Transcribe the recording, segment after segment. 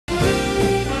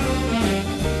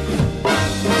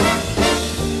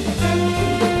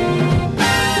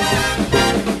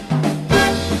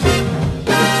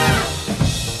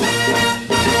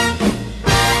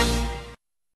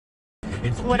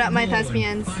up, my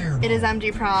thespians? It is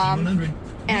MG prom,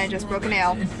 and I just broke a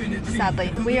nail,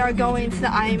 sadly. We are going to the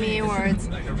IMEA Awards,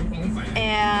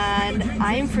 and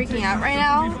I am freaking out right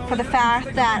now for the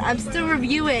fact that I'm still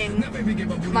reviewing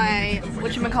my,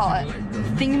 whatchamacallit,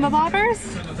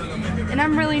 thingamabobbers, and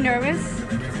I'm really nervous,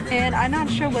 and I'm not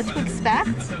sure what to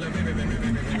expect,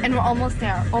 and we're almost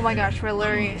there. Oh my gosh, we're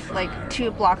literally like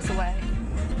 2 blocks away.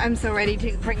 I'm so ready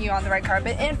to bring you on the red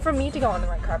carpet and for me to go on the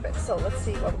red carpet. So let's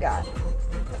see what we got.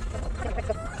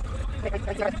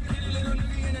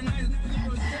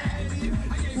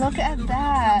 Look at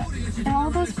that. And all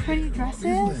those pretty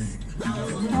dresses.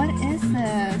 What is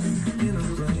this?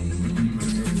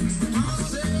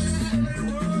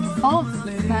 Oh,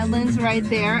 Madeline's right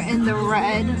there in the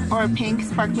red or pink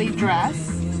sparkly dress.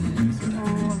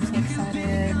 Oh, I'm so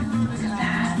excited. Look at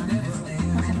that.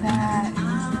 Look at that.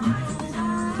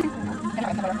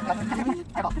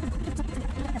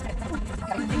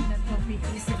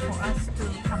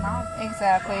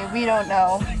 Exactly, we don't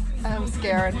know. I'm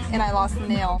scared and I lost a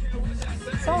nail.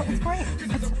 So it's great.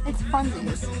 It's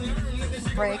funsies.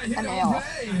 Break a nail.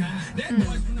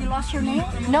 You lost your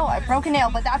nail? No, I broke a nail,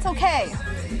 but that's okay.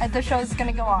 The show's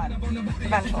gonna go on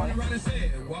eventually.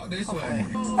 Hopefully.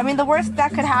 I mean, the worst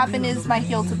that could happen is my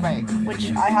heel to break,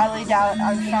 which I highly doubt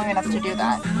I'm strong enough to do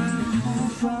that.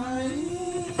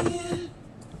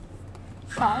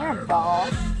 Fireball.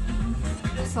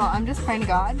 So I'm just praying to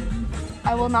God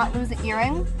I will not lose an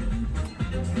earring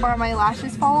or my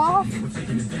lashes fall off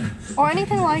or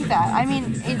anything like that. I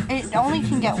mean, it only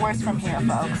can get worse from here,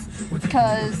 folks,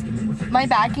 because my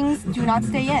backings do not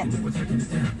stay in.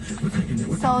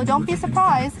 So don't be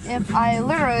surprised if I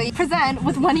literally present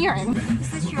with one earring.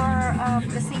 Is this your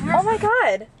the singer? Oh my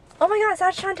god! Oh my god,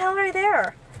 that's Chantel right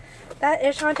there. That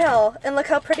is Chantel, and look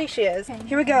how pretty she is.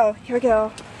 Here we go. Here we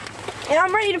go. And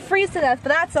I'm ready to freeze to death, but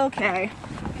that's okay.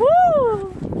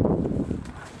 Woo!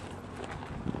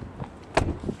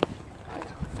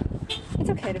 It's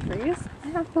okay to freeze. I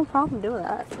have no problem doing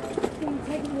that.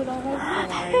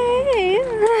 Hey!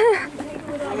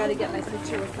 I gotta get my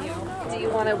picture with you. Do you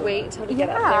want to wait till we get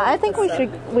up there? Yeah, I think we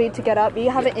should wait to get up.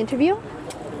 You have an interview?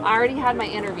 I already had my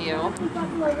interview.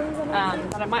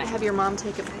 But I might have your mom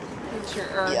take a picture.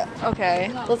 Or Yeah.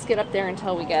 Okay. Let's get up there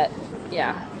until we get,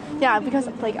 yeah. Yeah, because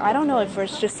like I don't know if we're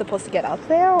just supposed to get up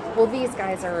there. Well, these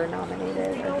guys are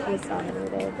nominated, or he's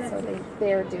nominated, so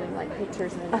they're doing like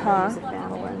pictures and interviews with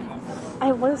Madeline.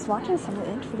 I was watching some of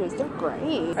the interviews. They're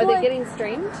great. Are they getting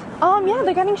streamed? Yeah,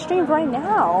 they're getting streamed right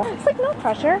now. It's like no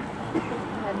pressure. I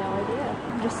had no idea.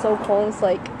 I'm just so cold. It's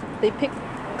like they picked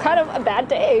kind of a bad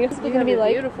day. It's You gonna have be a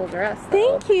like, beautiful dress.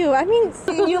 Thank you. I mean,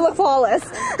 you look flawless.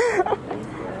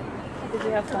 Did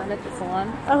you have fun at the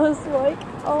salon? I was like,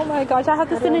 oh my gosh, I have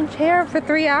to sit in a chair for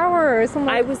 3 hours. I'm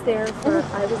like, I was there for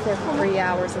 3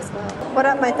 hours as well. what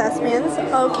up, my thespians?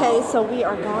 Okay, so we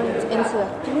are going into the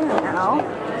theater now.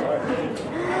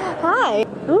 Hi.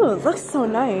 Ooh, it looks so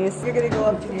nice. You're going to go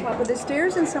up to the top of the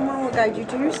stairs and someone will guide you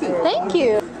to your seat. Thank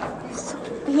you. So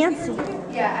fancy.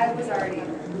 Yeah, I was already.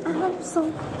 I'm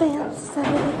so fancy.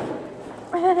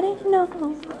 Ready? No.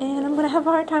 And I'm going to have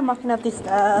a hard time walking up these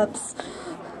steps.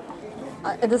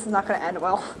 This is not going to end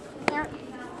well. They're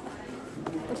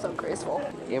so graceful.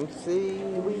 MC. Do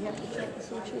we have to check to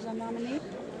see if she's a nominee?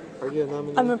 Are you a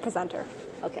nominee? I'm a presenter.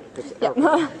 Okay. Yeah.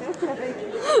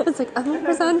 It's like, I'm a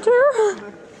presenter.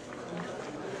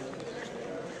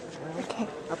 Okay.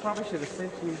 I probably should have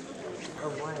sent you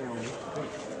around.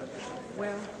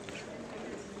 Well,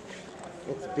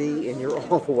 it's B and you're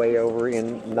all the way over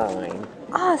in 9.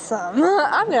 Awesome.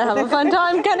 I'm going to have a fun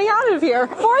time getting out of here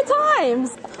 4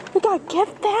 times. We got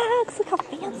gift bags. Look how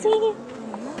fancy.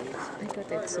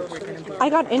 I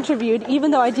got interviewed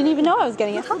even though I didn't even know I was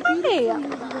getting it. Hi.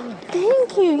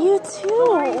 Thank you. You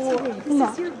too.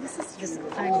 No. This is just,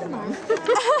 I'm the mom.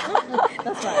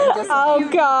 Oh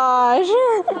gosh.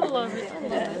 I love it.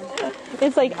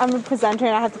 It's like I'm a presenter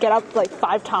and I have to get up like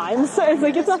 5 times. So it's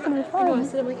like, it's not going to be I know, I fun.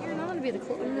 said, I'm like, you're not going to be the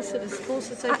closest as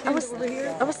close as I came over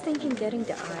here. I was thinking getting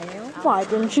the aisle. Why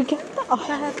didn't you get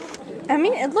that? I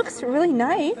mean, it looks really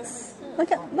nice.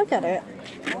 Look at it.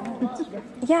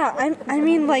 Yeah, I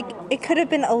mean, like, it could have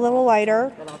been a little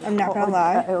lighter. I'm not gonna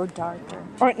lie. Or darker.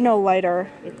 Or no, lighter.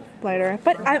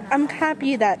 But I'm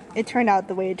happy that it turned out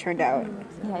the way it turned out.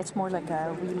 Yeah, it's more like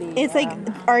a really... It's like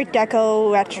Art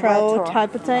Deco retro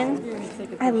type of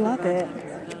thing. I love it.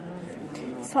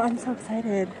 So I'm so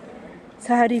excited.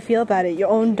 So how do you feel about it? Your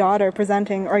own daughter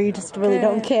presenting, or you just really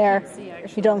don't care?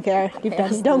 You don't care. You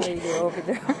don't care. over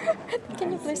there.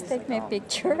 Can you please take me a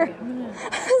picture? I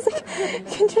was like,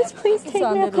 can you just please take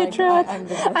me a picture?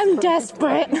 I'm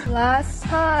desperate. Last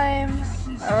time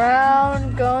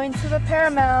around going to the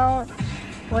Paramount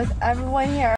with everyone here.